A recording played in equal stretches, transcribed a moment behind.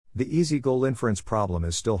The Easy Goal Inference Problem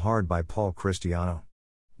is Still Hard by Paul Christiano.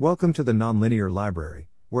 Welcome to the Nonlinear Library,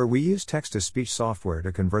 where we use text-to-speech software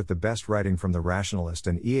to convert the best writing from the Rationalist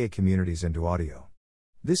and EA communities into audio.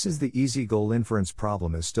 This is the Easy Goal Inference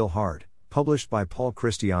Problem is Still Hard, published by Paul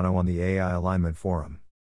Christiano on the AI Alignment Forum.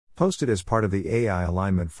 Posted as part of the AI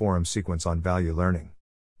Alignment Forum sequence on value learning.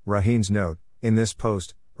 Rohin's note: in this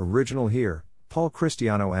post, original here, Paul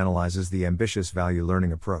Christiano analyzes the ambitious value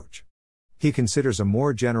learning approach. He considers a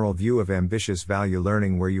more general view of ambitious value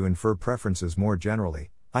learning where you infer preferences more generally,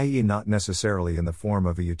 i.e., not necessarily in the form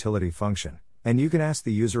of a utility function, and you can ask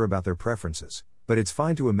the user about their preferences, but it's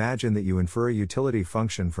fine to imagine that you infer a utility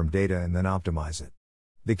function from data and then optimize it.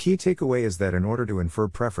 The key takeaway is that in order to infer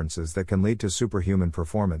preferences that can lead to superhuman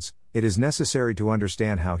performance, it is necessary to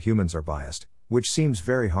understand how humans are biased, which seems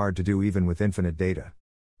very hard to do even with infinite data.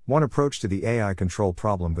 One approach to the AI control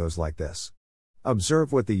problem goes like this.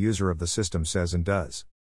 Observe what the user of the system says and does.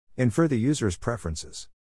 Infer the user's preferences.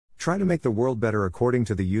 Try to make the world better according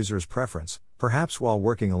to the user's preference, perhaps while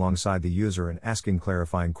working alongside the user and asking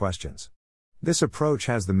clarifying questions. This approach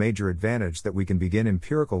has the major advantage that we can begin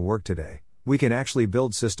empirical work today. We can actually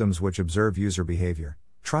build systems which observe user behavior,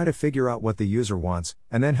 try to figure out what the user wants,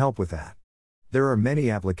 and then help with that. There are many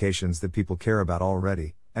applications that people care about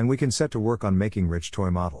already, and we can set to work on making rich toy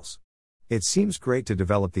models. It seems great to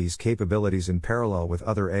develop these capabilities in parallel with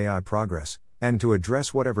other AI progress, and to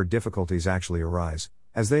address whatever difficulties actually arise,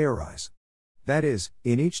 as they arise. That is,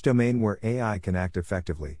 in each domain where AI can act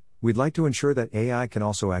effectively, we'd like to ensure that AI can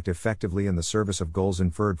also act effectively in the service of goals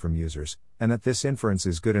inferred from users, and that this inference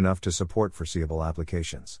is good enough to support foreseeable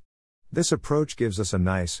applications. This approach gives us a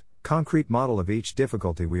nice, concrete model of each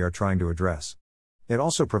difficulty we are trying to address. It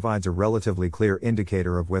also provides a relatively clear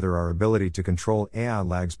indicator of whether our ability to control AI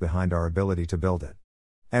lags behind our ability to build it.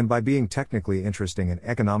 And by being technically interesting and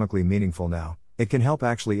economically meaningful now, it can help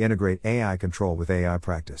actually integrate AI control with AI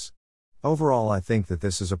practice. Overall, I think that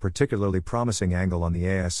this is a particularly promising angle on the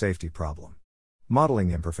AI safety problem.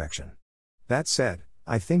 Modeling imperfection. That said,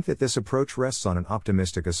 I think that this approach rests on an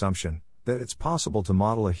optimistic assumption that it's possible to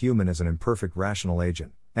model a human as an imperfect rational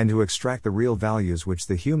agent, and to extract the real values which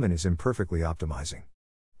the human is imperfectly optimizing.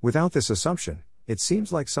 Without this assumption, it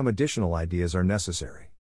seems like some additional ideas are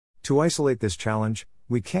necessary. To isolate this challenge,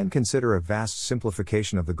 we can consider a vast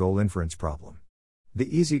simplification of the goal inference problem.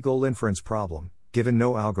 The easy goal inference problem, given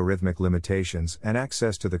no algorithmic limitations and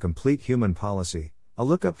access to the complete human policy, a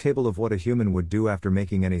lookup table of what a human would do after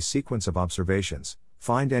making any sequence of observations,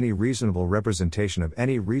 find any reasonable representation of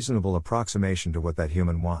any reasonable approximation to what that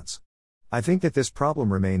human wants. I think that this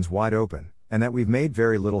problem remains wide open, and that we've made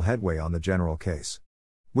very little headway on the general case.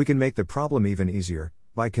 We can make the problem even easier,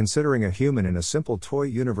 by considering a human in a simple toy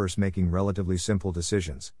universe making relatively simple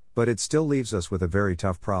decisions, but it still leaves us with a very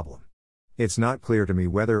tough problem. It's not clear to me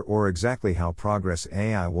whether or exactly how progress in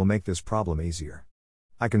AI will make this problem easier.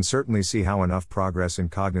 I can certainly see how enough progress in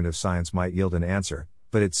cognitive science might yield an answer,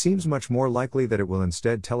 but it seems much more likely that it will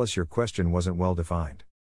instead tell us your question wasn't well defined.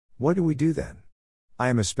 What do we do then? I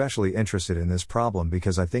am especially interested in this problem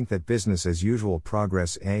because I think that business as usual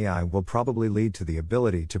progress in AI will probably lead to the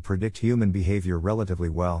ability to predict human behavior relatively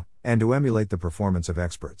well, and to emulate the performance of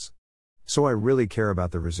experts. So I really care about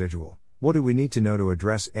the residual. What do we need to know to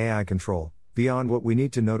address AI control, beyond what we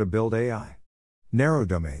need to know to build AI? Narrow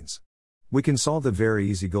domains. We can solve the very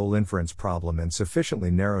easy goal inference problem in sufficiently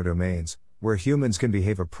narrow domains, where humans can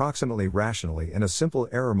behave approximately rationally and a simple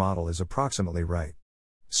error model is approximately right.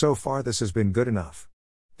 So far this has been good enough.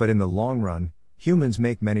 But in the long run, humans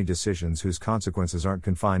make many decisions whose consequences aren't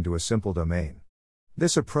confined to a simple domain.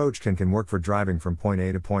 This approach can work for driving from point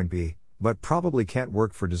A to point B, but probably can't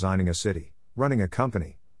work for designing a city, running a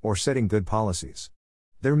company, or setting good policies.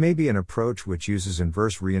 There may be an approach which uses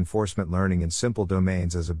inverse reinforcement learning in simple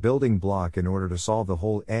domains as a building block in order to solve the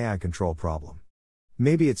whole AI control problem.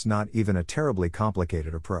 Maybe it's not even a terribly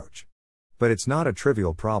complicated approach. But it's not a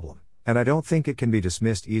trivial problem, and I don't think it can be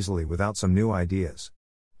dismissed easily without some new ideas.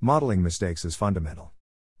 Modeling mistakes is fundamental.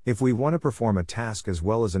 If we want to perform a task as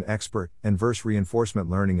well as an expert, inverse reinforcement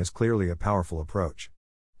learning is clearly a powerful approach.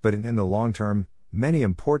 But in the long term, many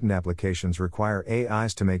important applications require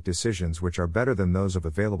AIs to make decisions which are better than those of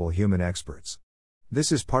available human experts.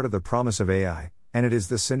 This is part of the promise of AI, and it is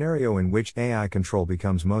the scenario in which AI control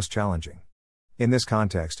becomes most challenging. In this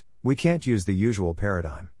context, we can't use the usual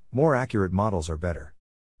paradigm, more accurate models are better.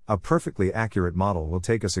 A perfectly accurate model will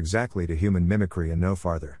take us exactly to human mimicry and no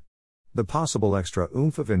farther. The possible extra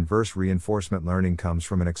oomph of inverse reinforcement learning comes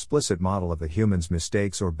from an explicit model of the human's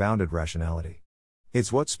mistakes or bounded rationality.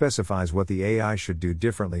 It's what specifies what the AI should do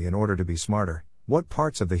differently in order to be smarter, what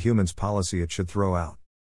parts of the human's policy it should throw out.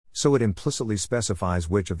 So it implicitly specifies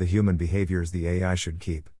which of the human behaviors the AI should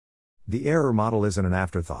keep. The error model isn't an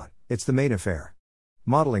afterthought, it's the main affair.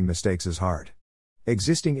 Modeling mistakes is hard.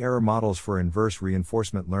 Existing error models for inverse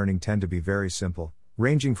reinforcement learning tend to be very simple,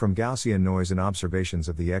 ranging from Gaussian noise in observations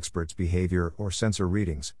of the expert's behavior or sensor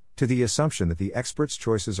readings, to the assumption that the expert's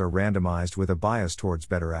choices are randomized with a bias towards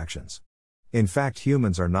better actions. In fact,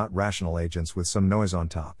 humans are not rational agents with some noise on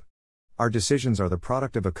top. Our decisions are the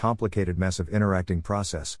product of a complicated mess of interacting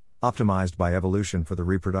process, optimized by evolution for the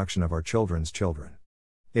reproduction of our children's children.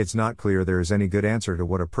 It's not clear there is any good answer to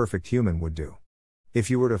what a perfect human would do. If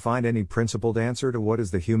you were to find any principled answer to what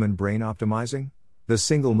is the human brain optimizing, the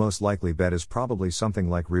single most likely bet is probably something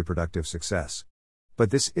like reproductive success. But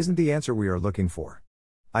this isn't the answer we are looking for.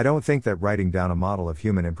 I don't think that writing down a model of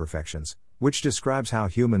human imperfections, which describes how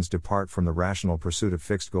humans depart from the rational pursuit of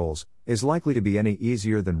fixed goals, is likely to be any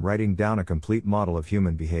easier than writing down a complete model of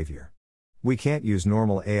human behavior. We can't use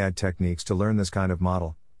normal AI techniques to learn this kind of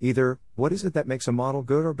model, either. What is it that makes a model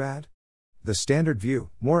good or bad? The standard view,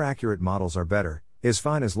 more accurate models are better, is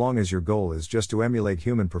fine as long as your goal is just to emulate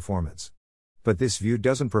human performance. But this view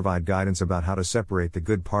doesn't provide guidance about how to separate the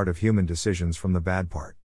good part of human decisions from the bad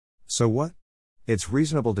part. So what? It's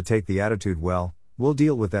reasonable to take the attitude, well, we'll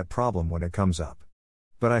deal with that problem when it comes up.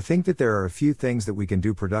 But I think that there are a few things that we can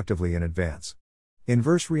do productively in advance.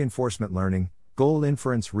 Inverse reinforcement learning, goal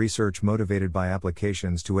inference research motivated by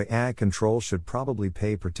applications to AI control should probably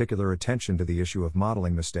pay particular attention to the issue of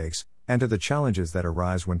modeling mistakes, and to the challenges that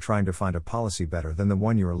arise when trying to find a policy better than the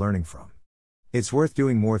one you are learning from. It's worth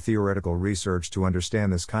doing more theoretical research to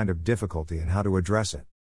understand this kind of difficulty and how to address it.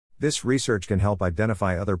 This research can help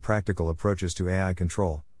identify other practical approaches to AI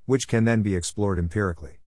control, which can then be explored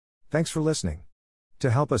empirically. Thanks for listening.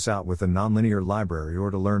 To help us out with the Nonlinear Library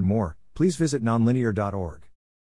or to learn more, please visit nonlinear.org.